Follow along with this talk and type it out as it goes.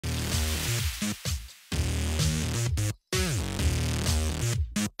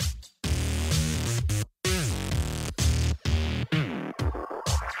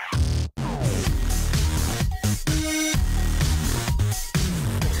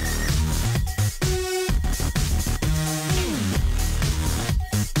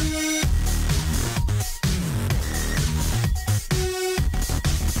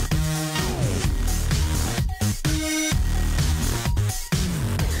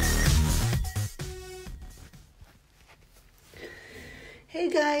Hey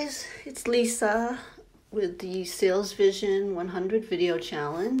guys, it's Lisa with the Salesvision 100 video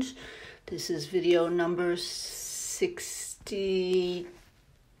challenge. This is video number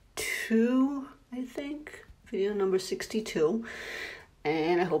 62, I think. Video number 62.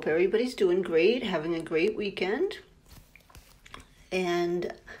 And I hope everybody's doing great, having a great weekend.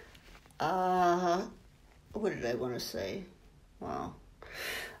 And what did I want to say? Wow.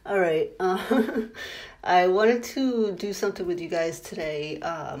 All right. I wanted to do something with you guys today,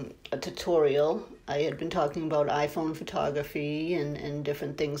 a tutorial. I had been talking about iPhone photography and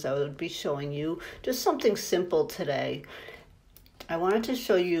different things I would be showing you. Just something simple today. I wanted to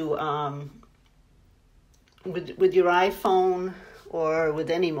show you with your iPhone or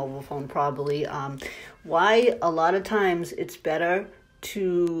with any mobile phone probably, why a lot of times it's better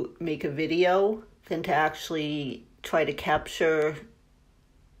to make a video than to actually try to capture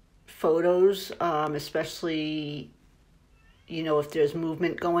photos, especially, if there's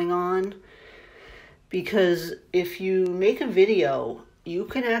movement going on. Because if you make a video, you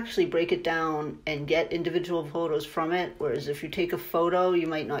can actually break it down and get individual photos from it, whereas if you take a photo, you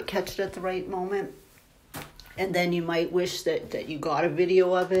might not catch it at the right moment. And then you might wish that you got a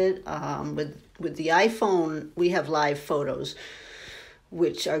video of it. With the iPhone, we have live photos,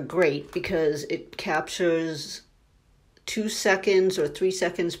 which are great because it captures 2 seconds or 3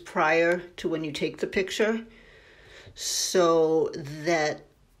 seconds prior to when you take the picture, so that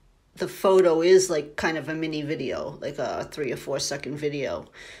the photo is like kind of a mini video, like a 3 or 4 second video.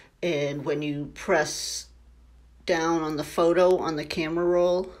 And when you press down on the photo on the camera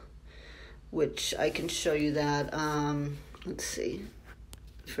roll, which I can show you that, let's see.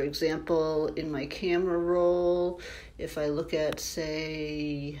 For example, in my camera roll, if I look at,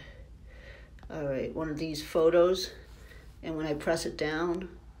 say, all right, one of these photos, and when I press it down,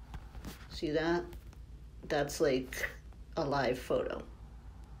 see that? That's like a live photo.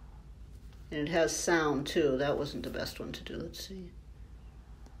 And it has sound too. That wasn't the best one to do. Let's see.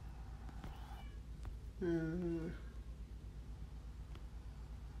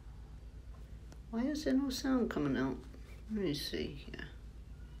 Why is there no sound coming out? Let me see here.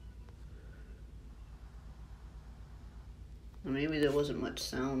 Maybe there wasn't much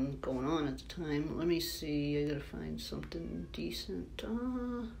sound going on at the time. Let me see. I gotta find something decent.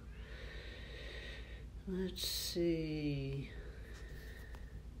 Let's see.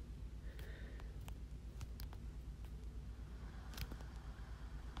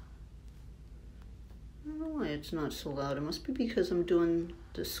 I don't know why it's not so loud. It must be because I'm doing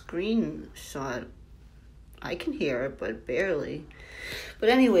the screenshot. I can hear it, but barely. But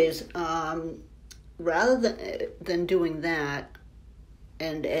anyways, rather than doing that,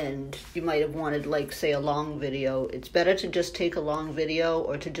 and you might have wanted, like, say, a long video, it's better to just take a long video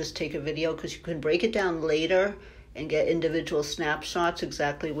or to just take a video, because you can break it down later and get individual snapshots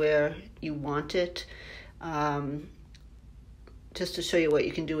exactly where you want it. Just to show you what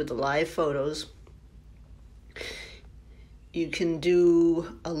you can do with the live photos, you can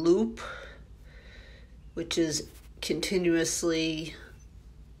do a loop, which is continuously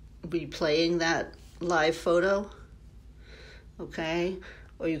replaying that live photo, okay?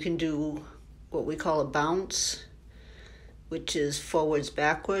 Or you can do what we call a bounce, which is forwards,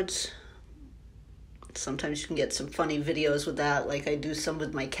 backwards. Sometimes you can get some funny videos with that, like I do some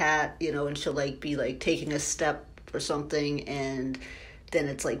with my cat, and she'll be taking a step or something, and then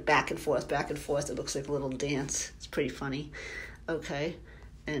it's like back and forth, back and forth. It looks like a little dance. It's pretty funny. Okay,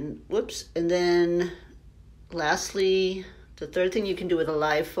 and whoops. And then lastly, the third thing you can do with a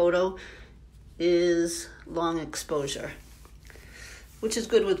live photo is long exposure, which is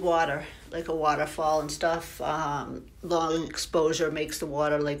good with water, like a waterfall and stuff. Long exposure makes the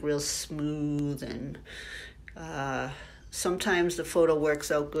water real smooth, and sometimes the photo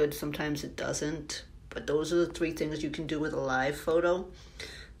works out good, sometimes it doesn't. But those are the 3 things you can do with a live photo.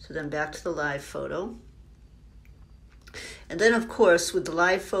 So then back to the live photo. And then, of course, with the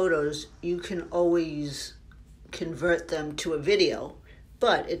live photos, you can always convert them to a video,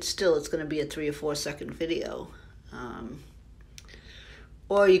 but it's going to be a 3 or 4 second video.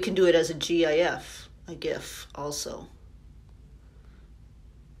 Or you can do it as a GIF, a GIF also.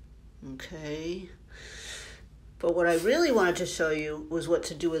 Okay. But what I really wanted to show you was what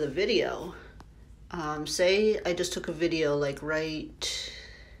to do with a video. Say I just took a video right.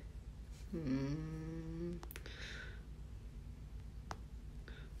 Let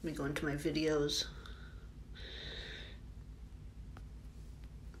me go into my videos.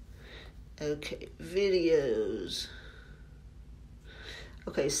 Okay, videos.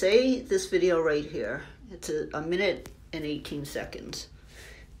 Okay, say this video right here. It's a minute and 18 seconds.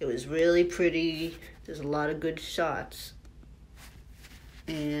 It was really pretty. There's a lot of good shots.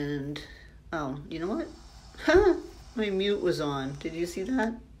 And, oh, you know what? My mute was on. Did you see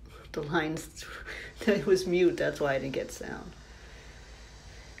that? The lines, it was mute. That's why I didn't get sound.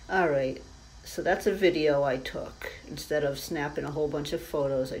 All right. So that's a video I took. Instead of snapping a whole bunch of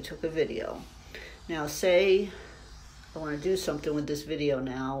photos, I took a video. Now say I want to do something with this video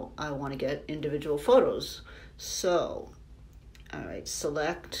now. I want to get individual photos. So, all right, I'm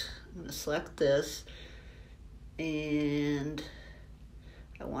going to select this. And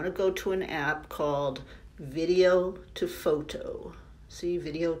I want to go to an app called Video to Photo. See,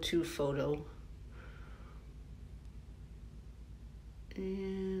 Video to Photo.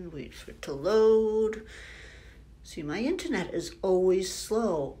 And wait for it to load. See, my internet is always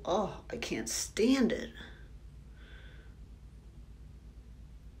slow. Oh, I can't stand it.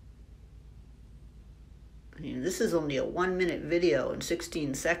 I mean, this is only a 1-minute video in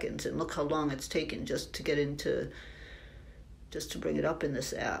 16 seconds, and look how long it's taken just to bring it up in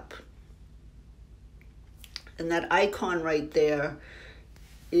this app. And that icon right there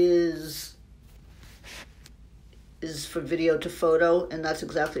is for video to photo, and that's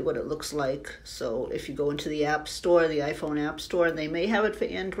exactly what it looks like. So if you go into the App Store, the iPhone App Store, and they may have it for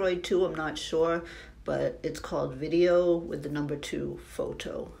Android too, I'm not sure, but it's called Video with the number 2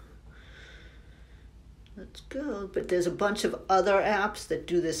 Photo. Let's go. But there's a bunch of other apps that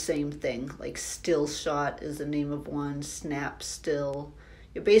do the same thing, like Still Shot is the name of one, Snap Still.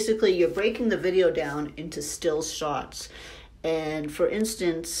 You're breaking the video down into still shots. And for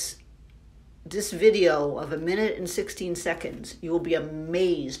instance, this video of 1 minute and 16 seconds, you will be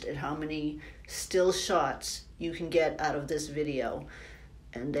amazed at how many still shots you can get out of this video.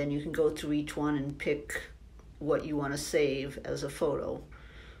 And then you can go through each one and pick what you want to save as a photo.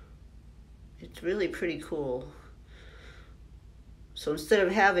 It's really pretty cool. So instead of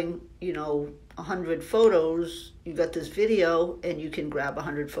having, 100 photos, you got this video and you can grab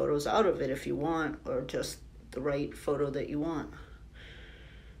 100 photos out of it if you want, or just the right photo that you want.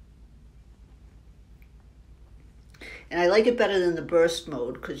 And I like it better than the burst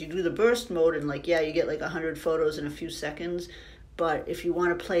mode, because you do the burst mode and you get 100 photos in a few seconds. But if you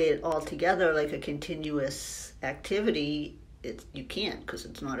want to play it all together like a continuous activity, you can't, because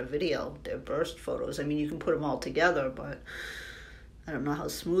it's not a video. They're burst photos. I mean, you can put them all together, but I don't know how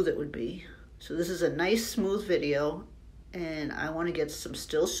smooth it would be. So this is a nice smooth video, and I want to get some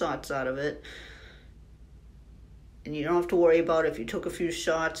still shots out of it. And you don't have to worry about if you took a few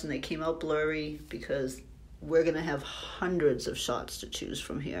shots and they came out blurry, because we're going to have hundreds of shots to choose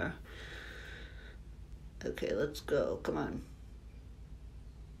from here. Okay, let's go. Come on.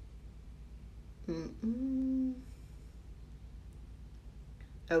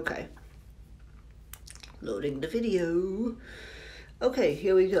 Okay. Loading the video. Okay,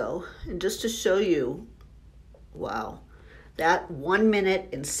 here we go. And just to show you, wow, that 1 minute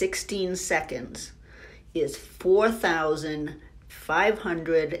and 16 seconds is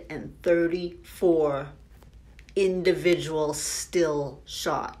 4,534 individual still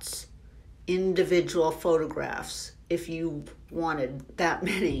shots, individual photographs, if you wanted that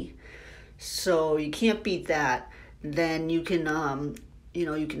many. So you can't beat that. Then you can,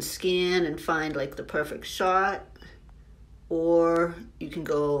 you can scan and find the perfect shot, or you can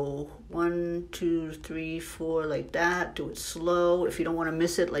go 1, 2, 3, 4 like that. Do it slow. If you don't want to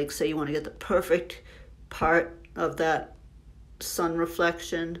miss it, say you want to get the perfect part of that sun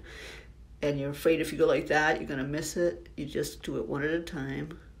reflection, and you're afraid if you go like that, you're going to miss it. You just do it one at a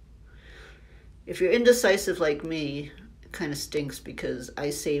time. If you're indecisive like me, it kind of stinks because I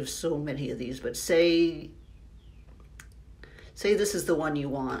save so many of these. But say this is the one you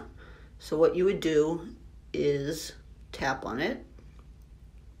want. So what you would do is tap on it.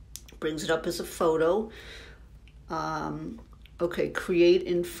 Brings it up as a photo. Okay, create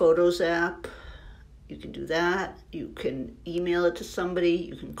in Photos app. You can do that. You can email it to somebody.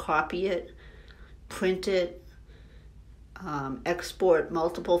 You can copy it, print it, export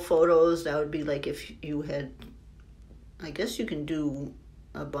multiple photos. That would be if you had, I guess you can do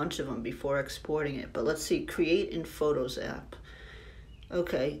a bunch of them before exporting it. But let's see, create in Photos app.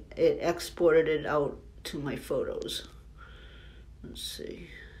 Okay, it exported it out to my photos. Let's see.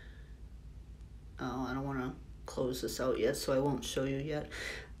 Oh, I don't want to close this out yet, so I won't show you yet.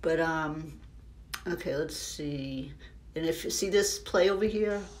 But, okay, let's see. And if you see this play over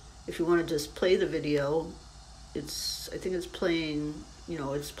here, if you want to just play the video, I think it's playing,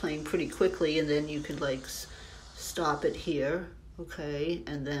 it's playing pretty quickly, and then you could stop it here, okay,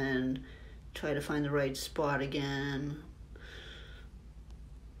 and then try to find the right spot again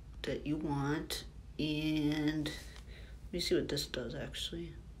that you want. And let me see what this does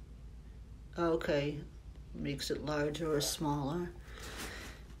actually. Okay, makes it larger or smaller.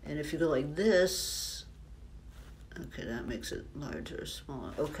 And if you go like this, okay, that makes it larger or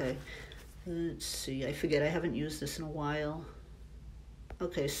smaller. Okay, let's see. I forget, I haven't used this in a while.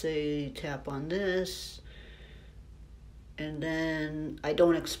 Okay, say tap on this. And then I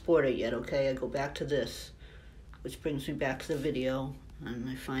don't export it yet, okay? I go back to this, which brings me back to the video. And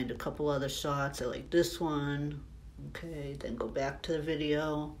I find a couple other shots. I like this one. Okay, then go back to the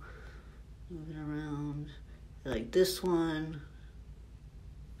video. Moving around. I like this one.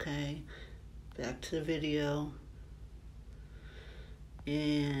 Okay, back to the video.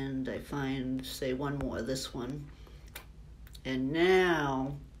 And I find, say, one more, this one. And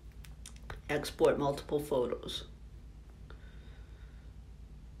now, export multiple photos.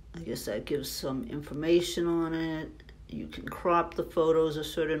 I guess that gives some information on it. You can crop the photos a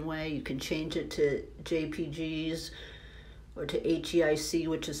certain way. You can change it to JPGs or to HEIC,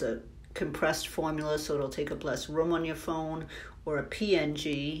 which is a compressed formula, so it'll take up less room on your phone, or a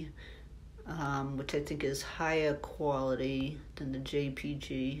PNG, which I think is higher quality than the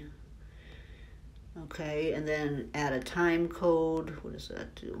JPG. Okay, and then add a time code. What does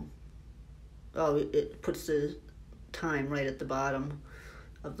that do? Oh, it puts the time right at the bottom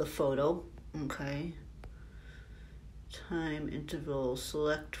of the photo. Okay. Time interval,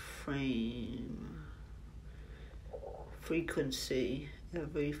 select frame, frequency,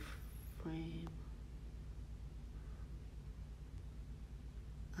 every frame.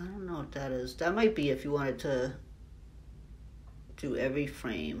 I don't know what that is. That might be if you wanted to do every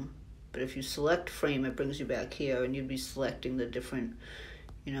frame. But if you select frame, it brings you back here, and you'd be selecting the different,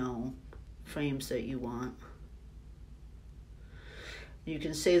 frames that you want. You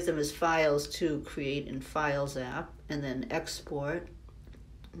can save them as files too, create in Files app, and then export.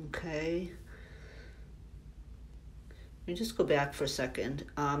 Okay. Let me just go back for a second.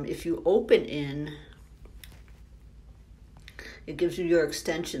 If you open in, it gives you your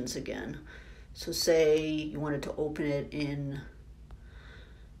extensions again. So say you wanted to open it in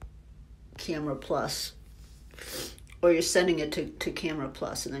Camera Plus, or you're sending it to Camera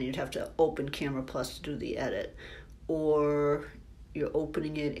Plus, and then you'd have to open Camera Plus to do the edit. Or you're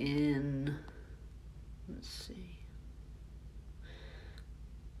opening it in, let's see.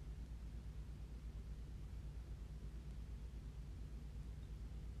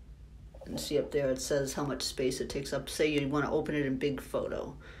 And see up there, it says how much space it takes up. Say you want to open it in Big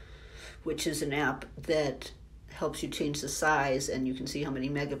Photo, which is an app that helps you change the size, and you can see how many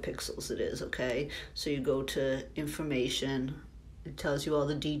megapixels it is, okay? So you go to information, it tells you all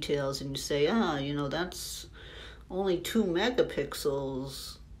the details, and you say, that's only 2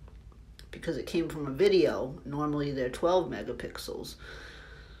 megapixels because it came from a video. Normally they're 12 megapixels.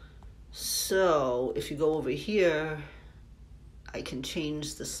 So if you go over here, I can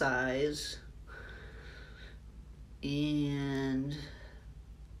change the size and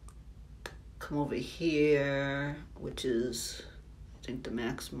come over here, which is, I think, the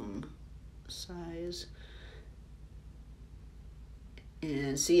maximum size.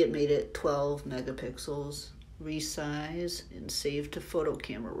 And see, it made it 12 megapixels. Resize and save to photo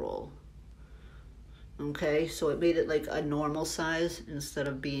camera roll. Okay, so it made it like a normal size instead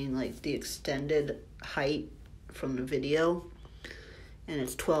of being like the extended height from the video. And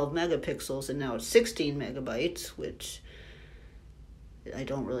it's 12 megapixels, and now it's 16 megabytes, which I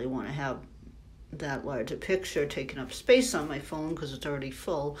don't really want to have that large a picture taking up space on my phone because it's already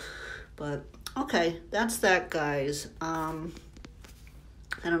full. But okay, that's that, guys.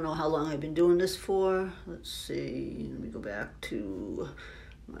 I don't know how long I've been doing this for. Let's see. Let me go back to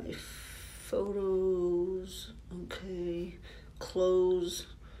my photos. Okay. Close.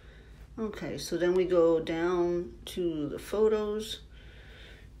 Okay, so then we go down to the photos,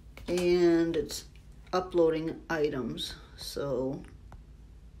 and it's uploading items. So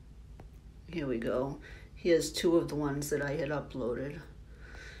here we go. Here's 2 of the ones that I had uploaded.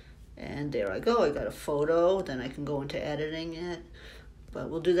 And there I go. I got a photo. Then I can go into editing it. But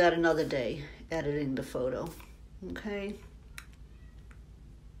we'll do that another day, editing the photo. Okay.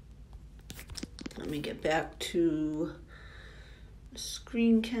 Let me get back to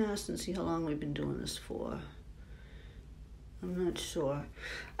Screencast and see how long we've been doing this for. I'm not sure.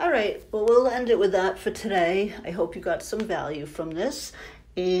 All right, well, we'll end it with that for today. I hope you got some value from this,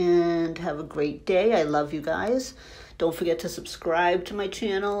 and have a great day. I love you guys. Don't forget to subscribe to my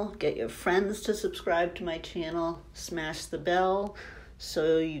channel. Get your friends to subscribe to my channel. Smash the bell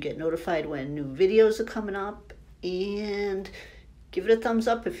so you get notified when new videos are coming up. And give it a thumbs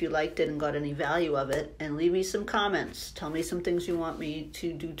up if you liked it and got any value of it. And leave me some comments. Tell me some things you want me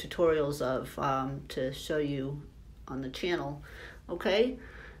to do tutorials of to show you on the channel. Okay?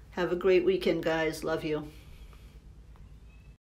 Have a great weekend, guys. Love you.